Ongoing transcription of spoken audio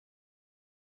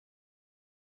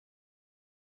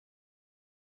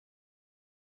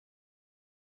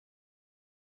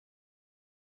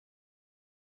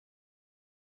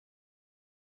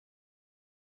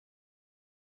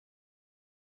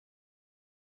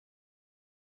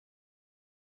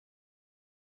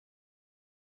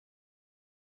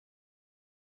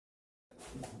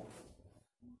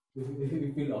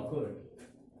You feel awkward.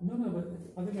 No, no, but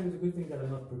I think it is a good thing that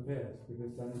I'm not prepared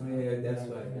because then. Oh, yeah, that's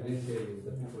why I didn't tell you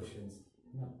the questions.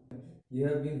 No. You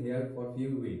have been here for a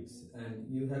few weeks and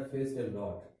you have faced a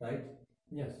lot, right?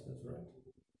 Yes, that's right.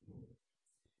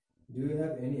 Do you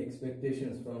have any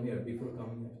expectations from here before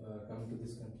coming to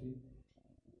this country?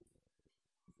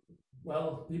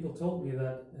 Well, people told me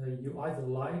that you either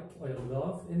like or you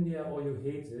love India or you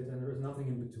hate it, and there is nothing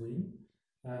in between.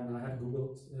 And I had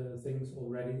Googled things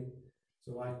already,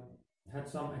 so I had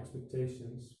some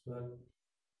expectations, but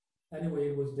anyway,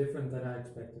 it was different than I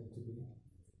expected it to be.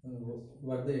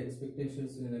 Were the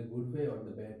expectations in a good way or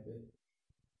the bad way?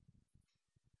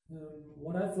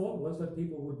 What I thought was that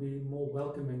people would be more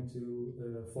welcoming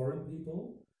to foreign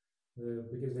people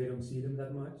because they don't see them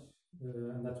that much,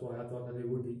 and that's why I thought that they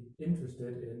would be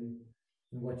interested in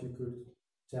what you could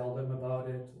tell them about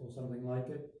it or something like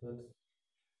it. But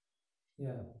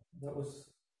yeah, that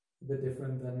was a bit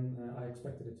different than I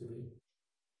expected it to be.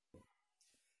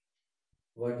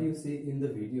 What do you see in the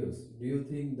videos? Do you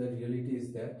think the reality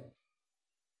is that?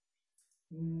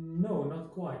 No,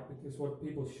 not quite, because what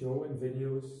people show in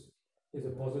videos is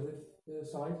a positive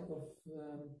side of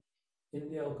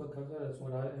India or Calcutta. That's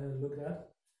what I look at.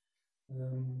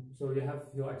 So you have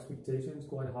your expectations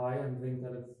quite high and think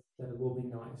that it will be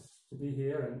nice to be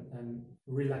here and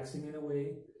relaxing in a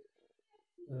way.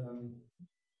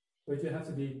 But you have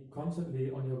to be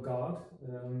constantly on your guard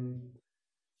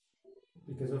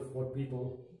because of what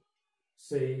people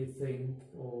say, think,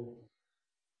 or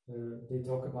they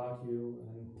talk about you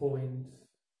and point,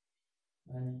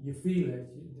 and you feel it.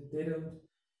 They don't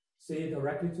say it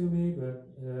directly to me, but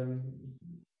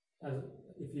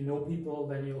if you know people,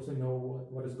 then you also know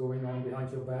what is going on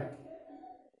behind your back,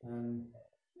 and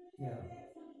yeah,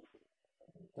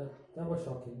 that was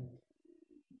shocking.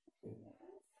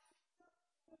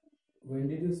 When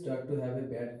did you start to have a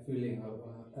bad feeling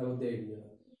about the area?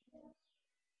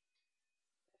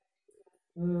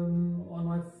 On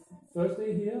my first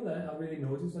day here, I really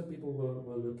noticed that people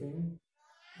were looking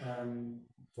and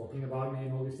talking about me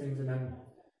and all these things, and then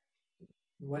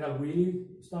when I really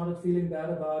started feeling bad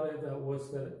about it,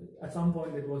 was that at some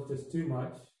point it was just too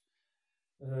much.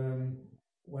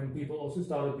 When people also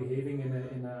started behaving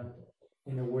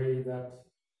in a way that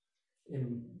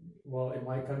in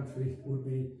my country would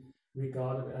be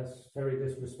regarded as very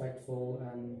disrespectful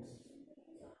and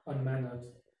unmannered,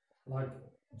 like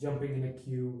jumping in a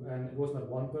queue, and it was not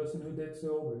one person who did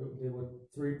so, but there were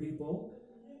 3 people,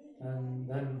 and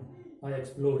then I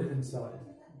exploded inside.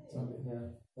 So, yeah.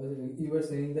 You were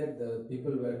saying that the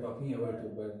people were talking about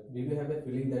you, but did you have a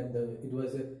feeling that it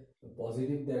was a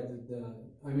positive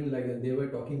that they were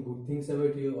talking good things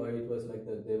about you, or it was like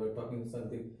that they were talking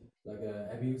something like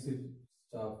abusive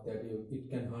stuff that it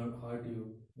can hurt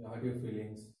your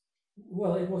feelings?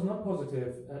 Well, it was not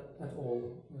positive at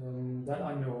all. That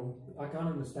I know. I can't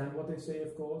understand what they say,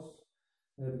 of course,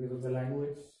 because of the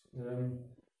language.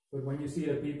 But when you see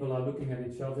that people are looking at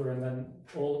each other and then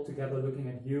all together looking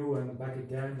at you and back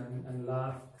again and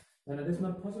laugh, then it is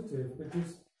not positive,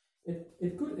 because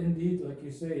it could indeed, like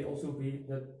you say, also be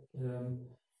that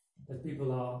that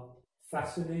people are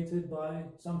fascinated by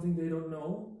something they don't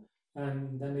know,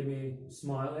 and then they may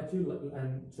smile at you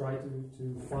and try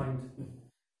to find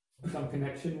some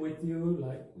connection with you.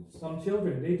 Like some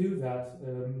children, they do that.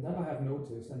 That I have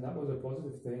noticed, and that was a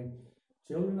positive thing.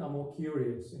 Children are more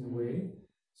curious in a way,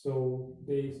 so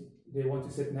they want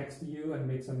to sit next to you and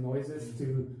make some noises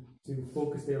to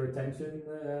focus their attention,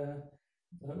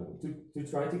 to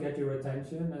try to get your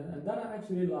attention, and that I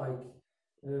actually like.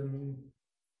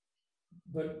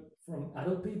 But from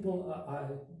adult people,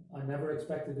 I never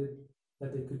expected it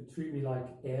that they could treat me like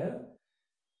air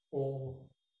or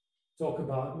talk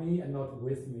about me and not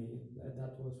with me.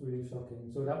 That was really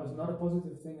shocking. So that was not a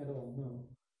positive thing at all, no.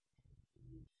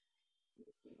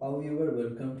 How you were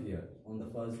welcomed here on the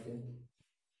first day?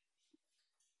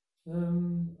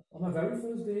 On my very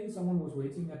first day, someone was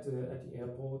waiting at the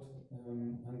airport,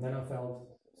 and then I felt.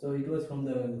 So it was from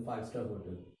the 5-star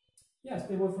hotel. Yes,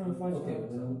 they were from a 5-star hotel.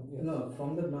 Hotel. Yes. No,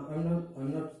 from the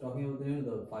I'm not talking about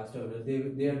the 5-star hotel.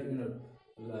 They are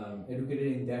educated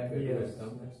in that way to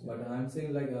welcome. Yes, but I'm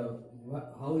saying like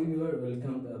how you were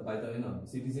welcomed by the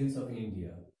citizens of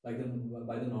India, like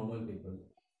by the normal people.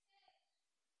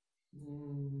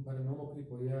 By the normal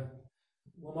people, yeah.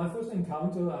 Well, my first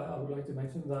encounter, I would like to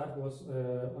mention that, was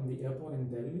on the airport in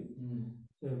Delhi,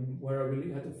 where I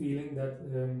really had the feeling that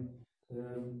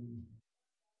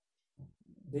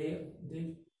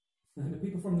the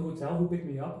people from the hotel who picked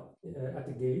me up at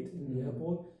the gate in the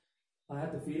airport, I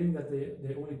had the feeling that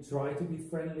they only try to be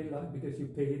friendly, like because you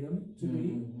pay them to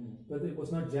be, but it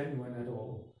was not genuine at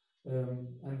all.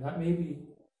 and that may be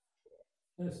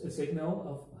a signal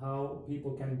of how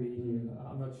people can be here.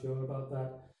 I'm not sure about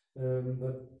that,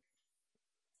 but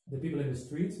the people in the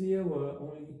streets here were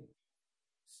only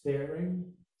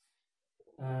staring,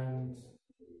 and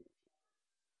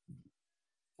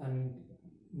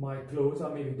my clothes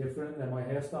are maybe different, and my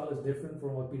hairstyle is different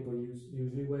from what people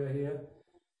usually wear here.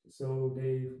 So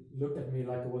they looked at me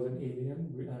like I was an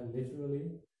alien,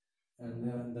 literally.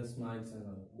 And the smiles and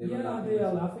all. They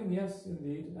are laughing, yes,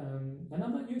 indeed. And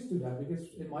I'm not used to that,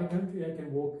 because in my country I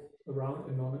can walk around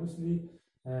anonymously,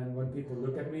 and when people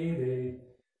look at me,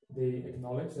 they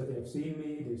acknowledge that they have seen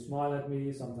me, they smile at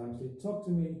me, sometimes they talk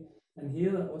to me. And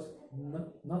here that was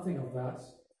nothing of that.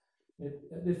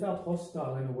 It felt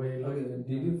hostile in a way. Like, okay,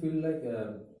 did you feel like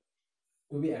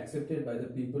to be accepted by the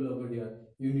people over here,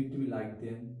 you need to be like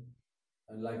them?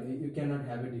 Like you cannot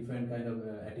have a different kind of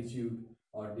attitude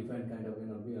or different kind of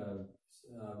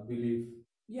belief.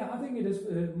 Yeah, I think it is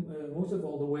most of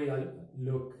all the way I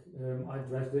look. I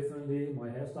dress differently. My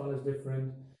hairstyle is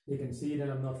different. They can see that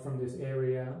I'm not from this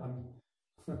area.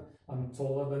 I'm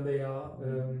taller than they are,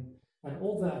 and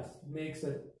all that makes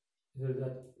it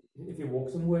that if you walk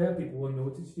somewhere, people will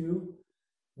notice you,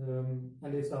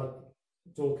 and they start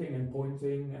talking and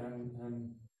pointing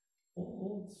and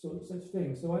all such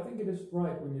things. So I think it is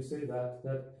right when you say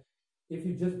that if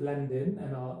you just blend in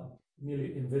and are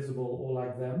nearly invisible or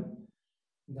like them,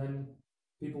 then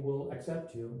people will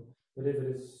accept you. But if it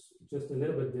is just a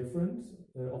little bit different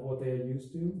of what they are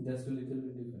used to, just a little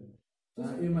bit different.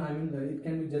 I mean, it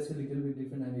can be just a little bit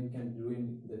different, and it can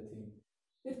ruin the thing.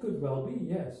 It could well be,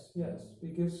 yes,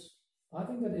 because I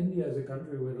think that India is a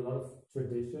country with a lot of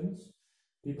traditions.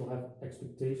 People have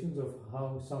expectations of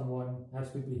how someone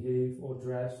has to behave or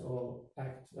dress or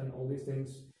act and all these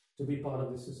things to be part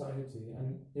of the society.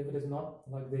 And if it is not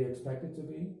like they expect it to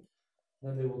be,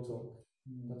 then they will talk.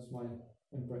 That's my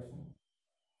impression.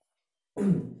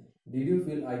 Did you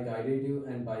feel I guided you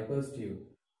and bypassed you,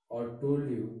 or told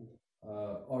you,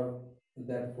 or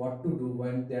that what to do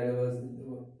when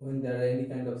there are any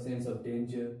kind of sense of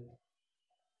danger?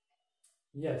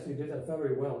 Yes, you did that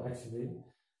very well, actually.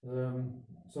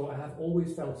 So I have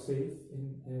always felt safe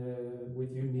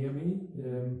with you near me,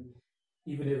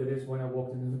 even if it is when I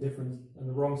walked on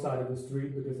the wrong side of the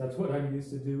street, because that's what I'm used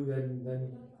to do.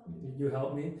 Then you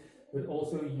help me, but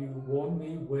also you warn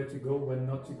me where to go, when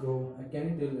not to go. Can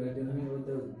you tell me about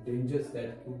the dangers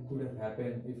that could have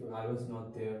happened if I was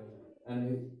not there?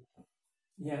 And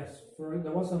yes,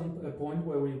 there was a point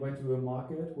where we went to a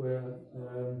market where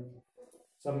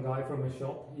some guy from a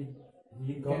shop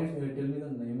he got. Can you tell me the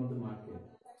name of the market?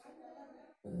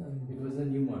 It was a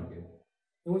new market.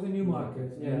 It was a new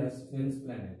market, yes. In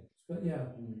Planet. But yeah.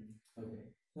 Okay.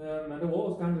 And there were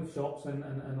all kinds of shops and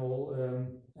all,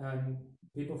 and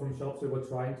people from shops, they were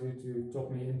trying to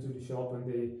talk me into the shop, and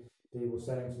they were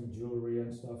selling some jewelry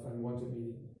and stuff and wanted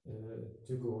me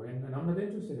to go in, and I'm not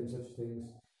interested in such things.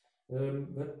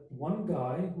 But one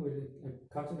guy with a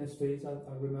cut in his face,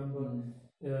 I remember,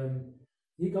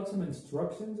 he got some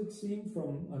instructions, it seemed,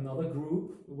 from another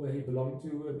group where he belonged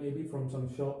to, maybe from some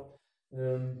shop,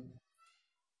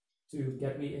 to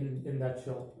get me in that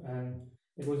shop. And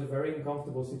it was a very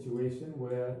uncomfortable situation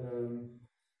where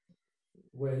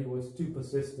he was too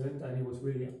persistent, and he was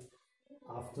really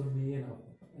after me, and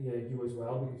you as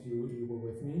well, because you were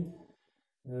with me.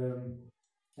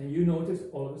 And you noticed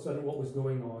all of a sudden what was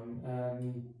going on,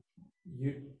 and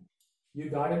you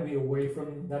guided me away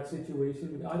from that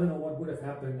situation. I don't know what would have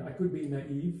happened. I could be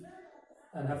naive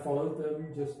and have followed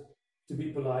them just to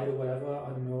be polite or whatever.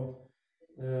 I don't know.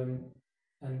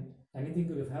 And anything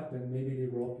could have happened. Maybe they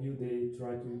robbed you. They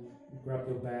tried to grab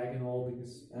your bag and all,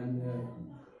 because. And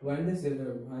when they said,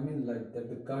 I mean, like that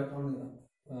the cut on,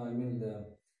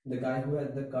 the guy who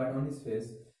had the cut on his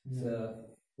face.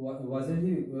 Wasn't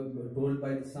he told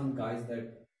by some guys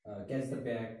that catch the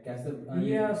bag, catch the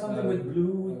something with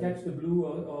blue, catch the blue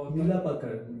or Nila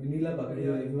Pakar.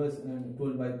 Yeah. He was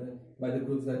told by the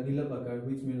groups that Nila Pakar,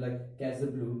 which means like catch the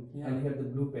blue, and he had the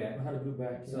blue bag. I had a blue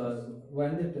bag. So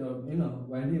when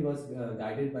when he was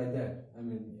guided by that, I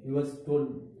mean, he was told,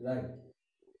 right.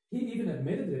 He even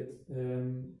admitted it,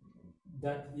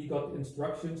 that he got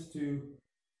instructions to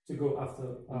go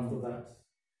after that.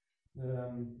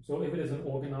 So if it is an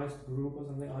organized group or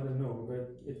something, I don't know, but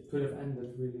it could have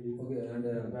ended really in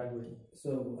a bad way. So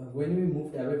when we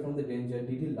moved away from the danger,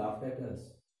 did he laugh at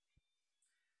us?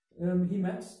 He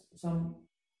met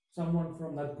someone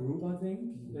from that group, I think.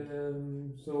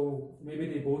 So maybe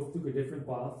they both took a different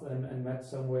path and met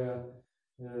somewhere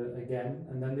again,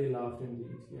 and then they laughed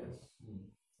indeed. Yes.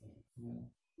 Yeah.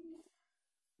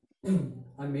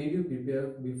 I made you prepare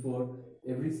before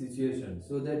every situation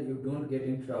so that you don't get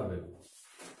in trouble.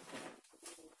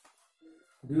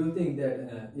 Do you think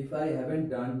that if I haven't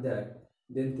done that,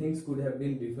 then things could have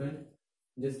been different?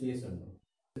 Just yes or no?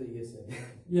 Yes, sir.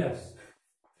 Yes.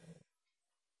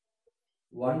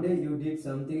 One day you did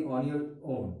something on your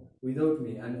own without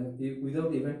me and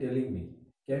without even telling me.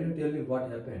 Can you tell me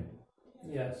what happened?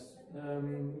 Yes.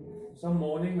 Some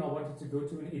morning I wanted to go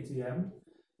to an ATM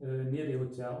near the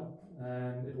hotel,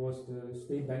 and it was the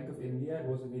State Bank of India. It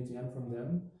was an ATM from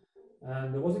them,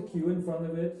 and there was a queue in front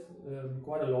of it,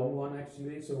 quite a long one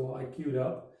actually. So I queued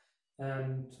up,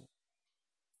 and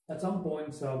at some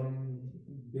point some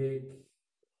big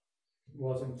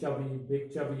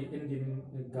chubby Indian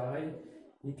guy,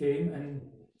 he came and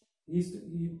he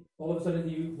all of a sudden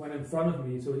he went in front of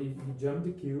me, so he jumped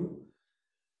the queue.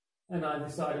 And I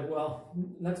decided, well,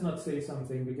 let's not say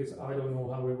something because I don't know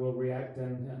how he will react.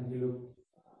 And he looked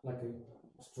like a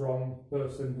strong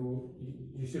person who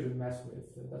you shouldn't mess with.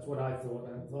 That's what I thought.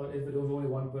 And I thought if it was only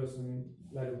one person,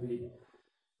 let it be.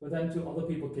 But then two other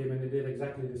people came and they did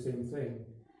exactly the same thing.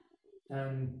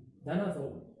 And then I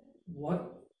thought,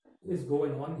 what is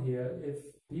going on here if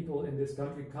people in this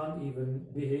country can't even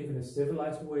behave in a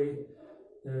civilized way?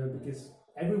 Because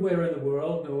everywhere in the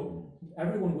world,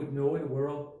 everyone would know in the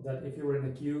world that if you're in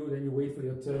a queue, then you wait for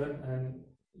your turn and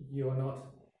you're not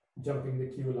jumping the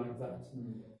queue like that.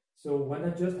 So when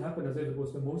that just happened as if it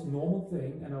was the most normal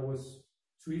thing and I was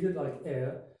treated like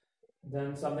air,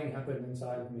 then something happened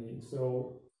inside of me.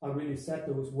 So I really said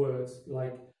those words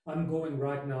like, I'm going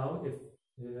right now if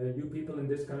you people in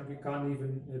this country can't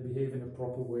even behave in a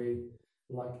proper way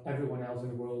like everyone else in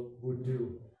the world would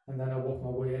do. And then I walked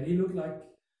my way and he looked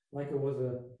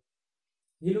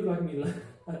he looked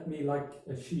at me like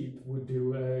a sheep would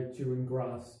do, chewing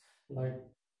grass. Like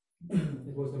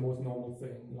it was the most normal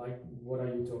thing. Like, what are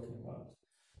you talking about?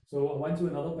 So I went to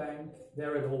another bank.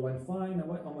 There it all went fine. I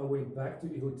went on my way back to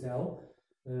the hotel.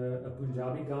 A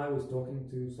Punjabi guy was talking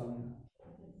to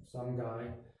some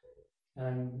guy,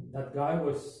 and that guy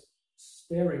was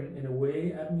staring in a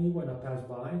way at me when I passed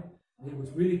by. He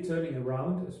was really turning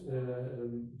around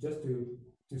just to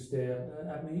stare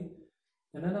at me.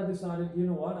 And then I decided, you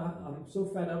know what, I'm so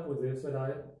fed up with this that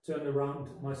I turned around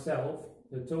myself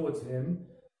towards him,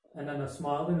 and then I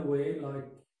smiled in a way like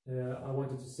I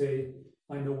wanted to say,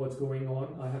 I know what's going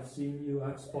on, I have seen you,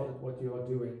 I've spotted what you are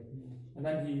doing. And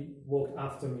then he walked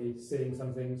after me saying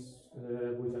some things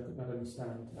which I could not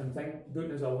understand. And thank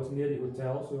goodness I was near the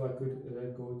hotel so I could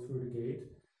go through the gate,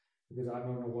 because I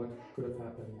don't know what could have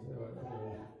happened.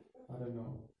 I don't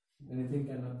know. Anything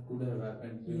could have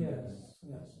happened. Yes,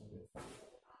 yes.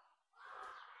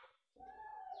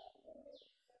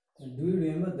 Do you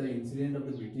remember the incident of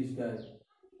the British guy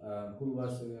who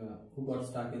got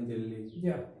stuck in Delhi?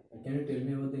 Yeah. Can you tell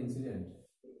me about the incident?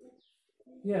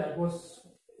 Yeah, it was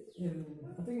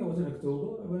I think it was in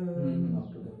October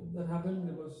that happened.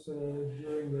 It was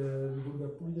during the Durga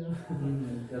Puja.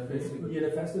 The festival. Yeah,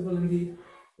 the festival indeed.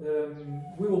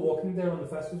 We were walking there on the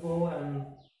festival, and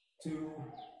two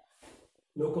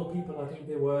local people, I think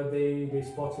they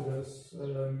spotted us.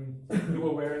 We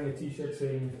were wearing a t-shirt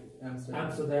saying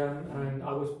Amsterdam, and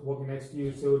I was walking next to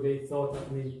you, so they thought that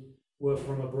we were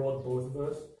from abroad, both of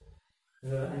us.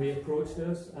 And they approached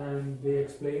us and they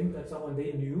explained that someone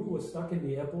they knew was stuck in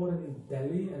the airport in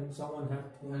Delhi, and someone had...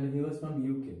 And he was from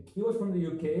UK. He was from the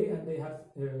UK, and they had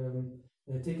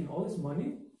taken all his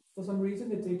money. For some reason,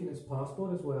 they'd taken his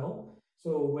passport as well.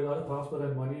 So without a passport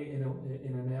and money in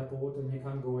an airport, and you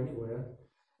can't go anywhere.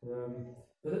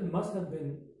 But it must have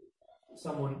been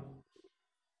someone...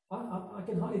 I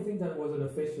can hardly think that it was an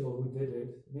official who did it.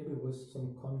 Maybe it was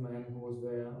some con man who was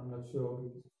there. I'm not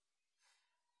sure.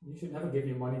 You should never give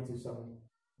your money to some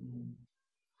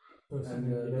person.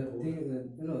 And the thing is that,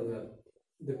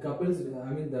 the couples,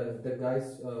 I mean the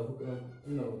guys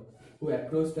who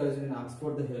approached us and asked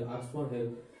for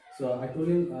help. So I told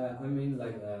him,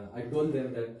 I told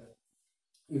them that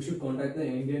you should contact the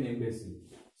Indian embassy.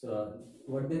 So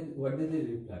what did they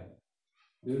reply?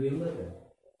 Do you remember that?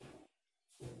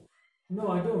 No,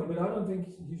 I don't. But I don't think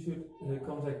you should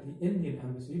contact the Indian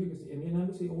embassy, because the Indian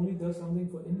embassy only does something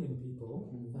for Indian people,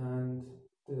 and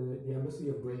the embassy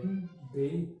of Britain,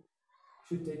 they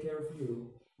should take care of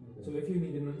you. Okay. So if you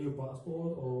need a new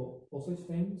passport or such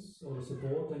things or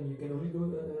support, then you can only go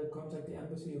contact the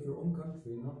embassy of your own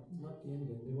country, not the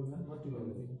Indian. They will not do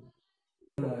anything.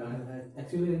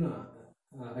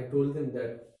 I told them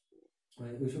that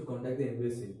we should contact the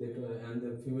embassy. And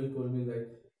the female told me that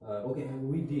okay,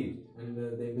 we did, and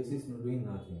the embassy is not doing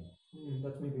nothing.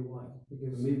 That's maybe why.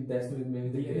 Because maybe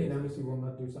the Indian embassy obviously will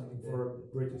not do something for a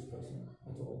British person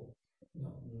at all. No.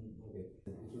 Okay.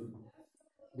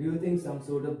 Do you think some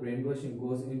sort of brainwashing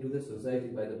goes into the society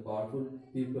by the powerful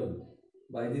people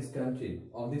by this country,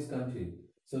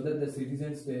 so that the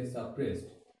citizens stay suppressed?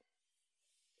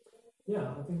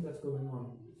 Yeah, I think that's going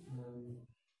on.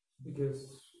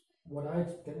 Because what I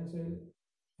can I say?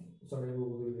 Sorry, we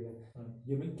will do it again.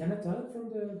 You mean can I tell it from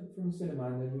the cinema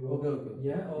and then you will? Okay.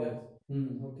 Yeah. Or, Yes.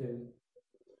 Okay.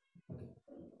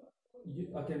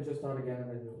 I can just start again and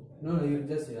then you. No, you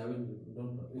just say. I mean,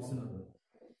 don't. It's not.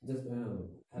 Just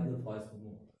have the voice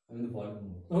more. I mean the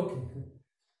volume more. Okay.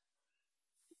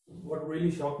 What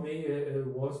really shocked me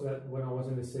was that when I was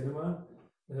in the cinema,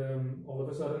 all of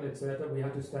a sudden it said that we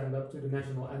had to stand up to the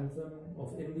national anthem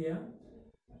of India.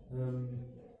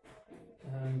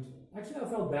 And actually I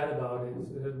felt bad about it.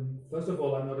 First of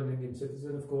all, I'm not an Indian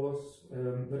citizen, of course,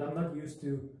 but I'm not used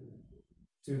to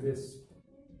this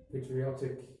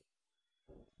patriotic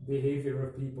behavior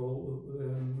of people.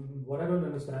 What I don't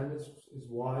understand is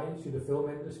why should the film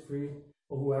industry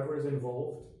or whoever is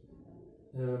involved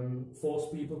force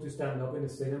people to stand up in a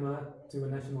cinema to a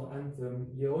national anthem.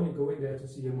 You're only going there to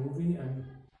see a movie, and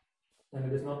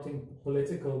there is nothing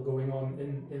political going on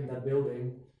in that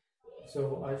building.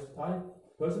 So I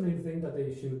personally think that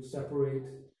they should separate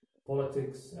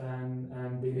politics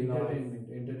and daily life.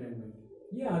 Entertainment.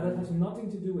 Yeah, that has nothing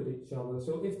to do with each other.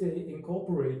 So if they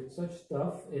incorporate such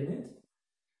stuff in it,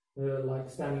 like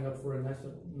standing up for a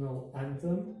national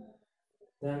anthem,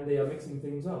 then they are mixing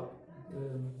things up.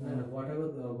 And what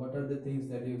are the things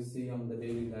that you see on the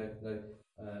daily life? Like,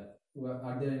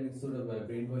 are there any sort of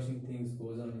brainwashing things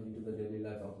goes on into the daily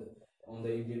life of on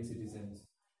the Indian citizens?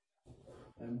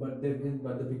 But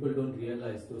the people don't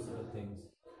realize those sort of things.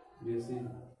 Do you see?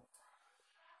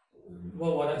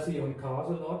 Well, what I see on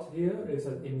cars a lot here is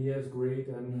that India is great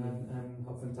and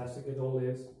how fantastic it all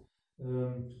is.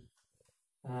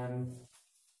 And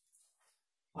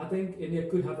I think India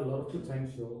could have a lot of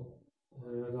potential.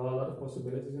 There are a lot of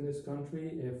possibilities in this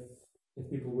country if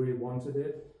people really wanted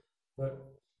it. But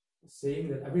saying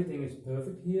that everything is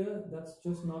perfect here, that's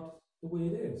just not the way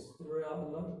it is.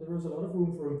 There is a lot of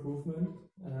room for improvement,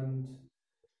 and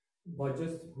by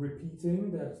just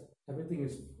repeating that everything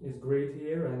is great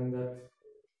here and that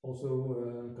also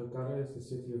Calcutta is the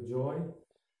city of joy.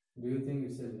 Do you think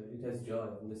it has joy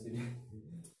in the city?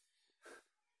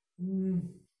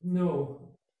 No.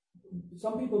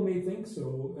 Some people may think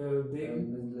so. Okay.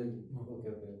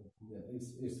 Yeah,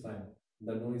 it's fine.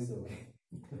 The no is okay.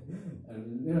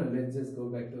 And let's just go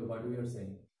back to what we were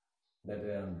saying. That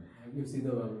you see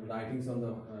the writings on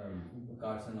the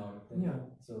cars and all. Yeah.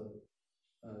 So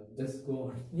just go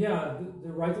on. Yeah,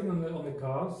 the writing on the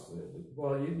cars.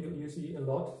 Well, you see a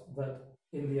lot that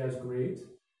India is great,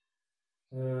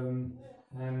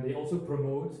 and they also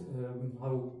promote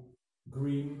how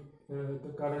green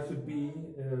Calcutta should be.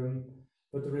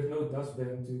 But there is no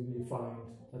dustbin to be found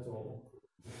at all.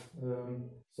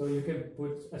 So you can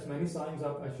put as many signs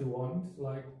up as you want,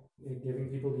 like giving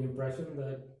people the impression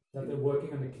that they're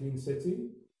working on a clean city.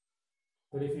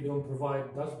 But if you don't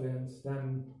provide dustbins,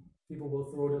 then people will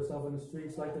throw themselves in the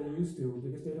streets like they used to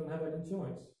because they don't have any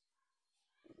choice.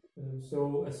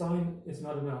 So a sign is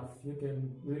not enough. You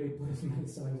can really put as many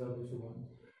signs up as you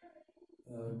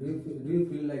want. Do you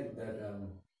feel like that?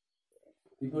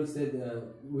 People said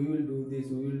we will do this,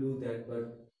 we will do that,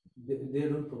 but they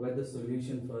don't provide the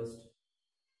solution first.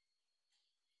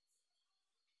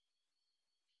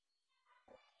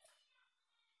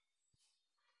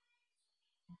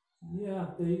 Yeah,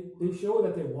 they show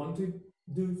that they want to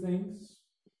do things,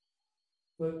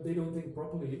 but they don't think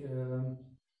properly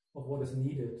of what is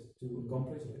needed to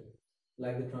accomplish it.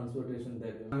 Like the transportation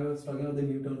that I was talking about the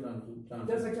Newton transport.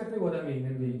 That's exactly what I mean,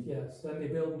 indeed. Yes, then they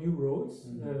build new roads.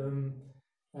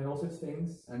 And all such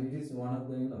things. And it is one of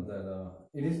the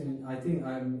it is. I think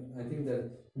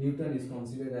that Newton is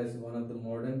considered as one of the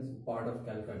modern part of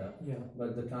Calcutta. Yeah.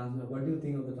 But what do you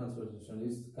think of the transportation?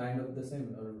 Is kind of the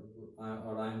same,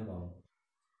 or I am wrong?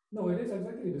 No, it is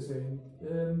exactly the same.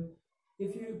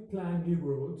 If you plan new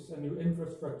roads and new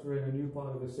infrastructure in a new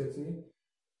part of the city,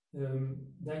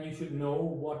 then you should know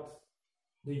what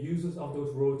the users of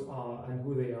those roads are and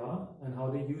who they are and how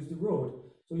they use the road.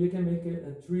 So you can make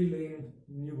a 3-lane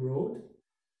new road,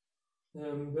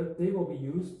 but they will be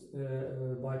used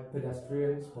by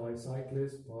pedestrians, by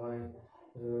cyclists, by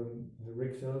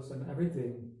rickshaws and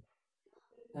everything.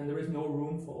 And there is no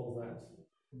room for all that.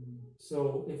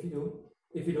 So if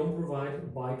you don't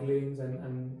provide bike lanes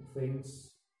and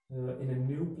things in a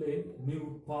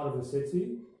new part of the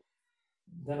city,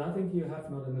 then I think you have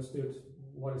not understood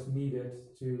what is needed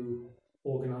to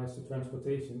organize the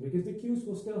transportation, because the queues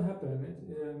will still happen,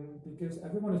 because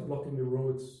everyone is blocking the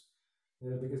roads,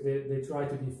 because they try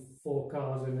to be 4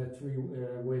 cars in a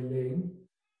 3-way lane,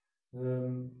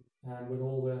 and with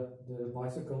all the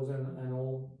bicycles and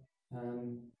all,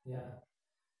 and yeah,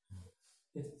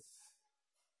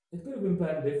 it could have been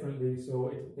planned differently,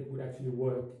 so it would actually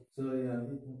work. So yeah,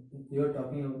 you're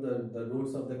talking of the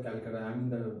roads of the Calcutta. I mean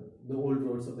the old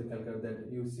roads of the Calcutta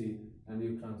that you see and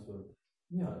you transfer.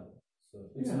 Yeah. So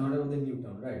it's Yeah. not about the new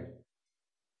town, right?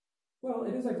 Well,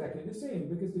 it is exactly the same,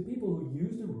 because the people who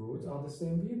use the roads are the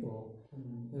same people.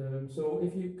 So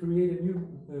if you create a new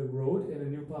road in a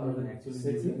new part of the Actually,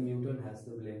 city, Newton has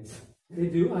the lanes. they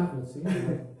do. I have not seen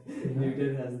it.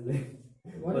 Newton has the lanes.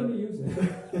 Why don't you use it?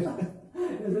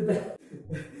 Is it that?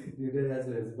 Newton has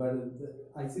lanes, but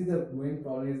I see the main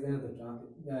problem is there the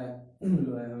traffic.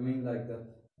 I mean, like the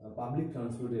public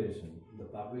transportation. The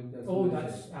public transportation. Oh,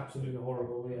 that's absolutely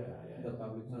horrible. Yeah. The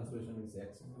public transportation is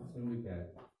extremely bad.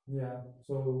 Yeah.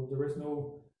 So there is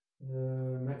no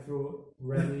metro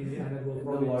ready, and it will The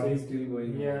probably war take. is still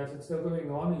going on. Yes, it's still going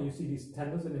on, and you see these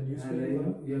tenders in the And newspaper.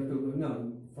 then you have to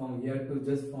from here to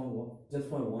just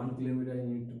for 1 kilometer you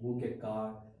need to book a car,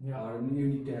 Yeah. or you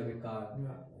need to have a car.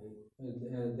 Yeah.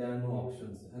 There are no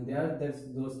options, and there's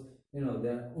those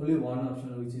there are only one option,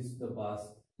 which is the bus,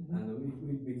 and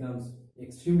it becomes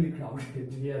extremely crowded.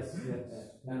 Yes.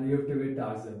 And you have to wait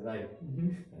Tarzan, right?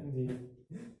 Indeed.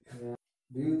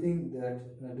 Do you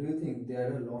think there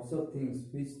are lots of things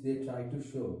which they try to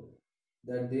show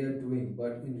that they are doing,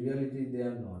 but in reality they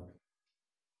are not?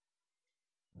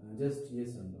 Just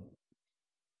yes or no.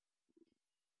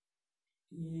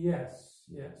 Yes.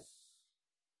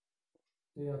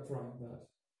 They are trying that.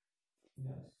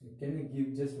 Yes. Can you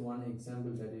give just one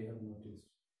example that you have noticed?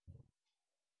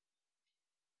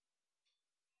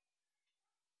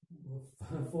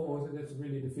 Well, foremost, that's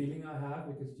really the feeling I have,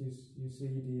 because you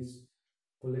see these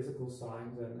political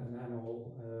signs and all.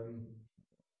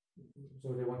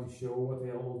 So they want to show what they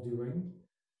are all doing,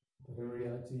 but in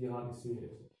reality you hardly see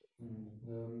it.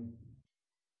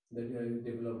 That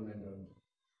development or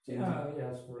changing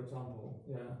Yes, for example.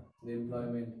 Yeah. the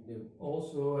employment.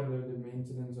 Also, and the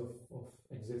maintenance of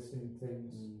existing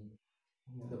things.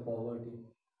 The poverty.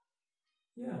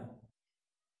 Yeah.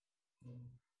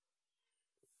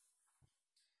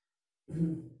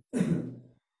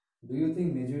 Do you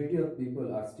think majority of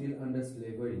people are still under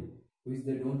slavery, which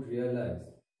they don't realize,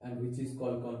 and which is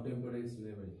called contemporary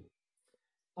slavery?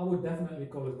 I would definitely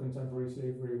call it contemporary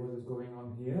slavery, what is going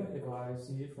on here, if I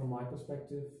see it from my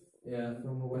perspective. Yeah.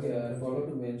 From a Western I forgot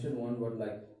to mention one word,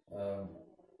 like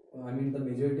I mean the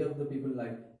majority of the people,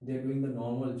 like they're doing the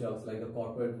normal jobs, like the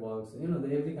corporate works,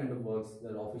 every kind of works, the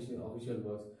official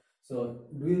works. So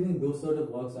do you think those sort of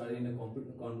works are in a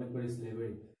contemporary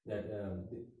slavery that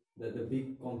the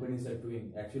big companies are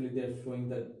doing? Actually they're showing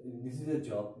that this is a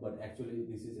job, but actually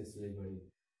this is a slavery.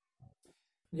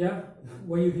 Yeah,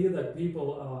 when you hear that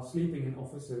people are sleeping in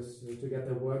offices to get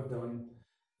their work done,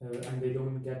 and they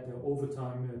don't get their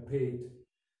overtime paid,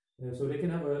 so they can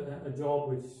have a job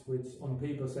which on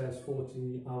paper says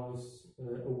 40 hours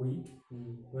a week,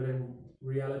 but in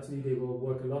reality they will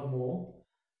work a lot more,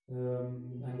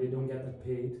 and they don't get that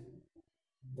paid.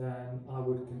 Then I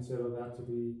would consider that to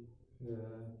be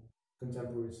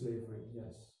contemporary slavery.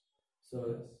 Yes.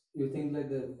 So you think like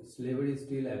the slavery is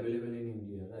still available in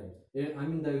India, right? I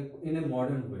mean, in a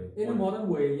modern way. In a modern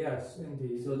way, yes,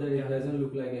 indeed. So that it doesn't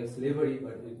look like a slavery,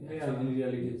 but actually in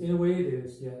reality is. In a way, it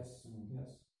is. Yes. Yes.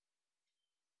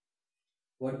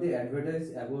 What they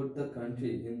advertise about the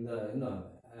country in the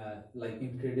like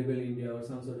Incredible India or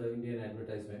some sort of Indian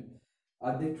advertisement,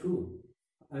 are they true?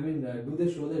 I mean, do they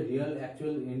show the real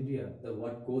actual India,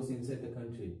 what goes inside the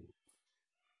country?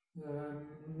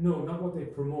 No, not what they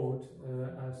promote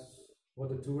as what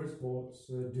the tourist boards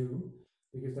do,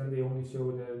 because then they only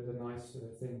show the nice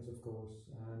things, of course,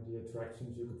 and the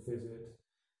attractions you could visit.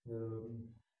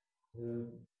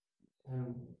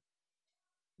 And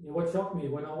what shocked me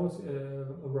when I was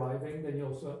arriving, then you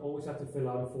also always have to fill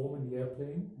out a form in the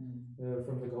airplane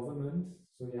from the government.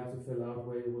 So you have to fill out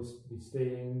where you will be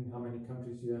staying, how many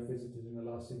countries you have visited in the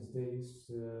last 6 days,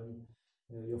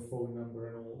 your phone number,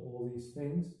 and all these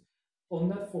things. On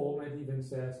that form, it even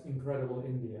says Incredible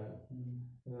India.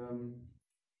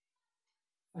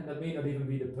 And that may not even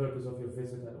be the purpose of your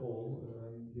visit at all.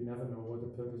 You never know what the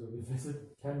purpose of your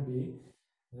visit can be.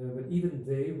 But even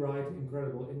they write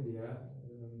Incredible India.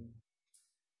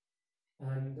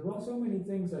 And there are so many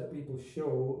things that people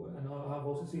show, and I've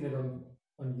also seen it on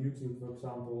YouTube, for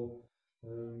example,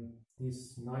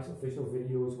 these nice official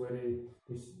videos where they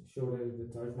show the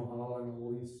Taj Mahal and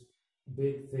all these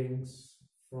big things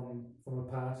from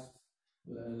a past.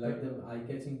 Like the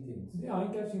eye-catching things. Yeah,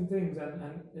 eye-catching things,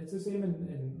 and it's the same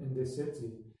in this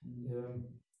city.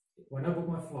 When I book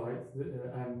my flight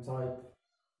and type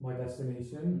my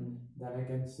destination, then I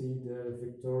can see the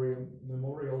Victoria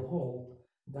Memorial Hall.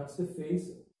 That's the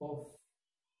face of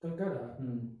Calcutta,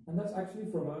 and that's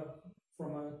actually from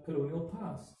a colonial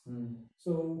past.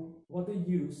 So what they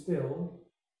use still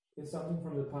is something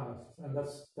from the past, and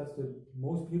that's the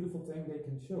most beautiful thing they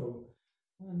can show,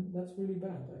 and that's really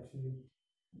bad actually.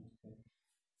 Okay.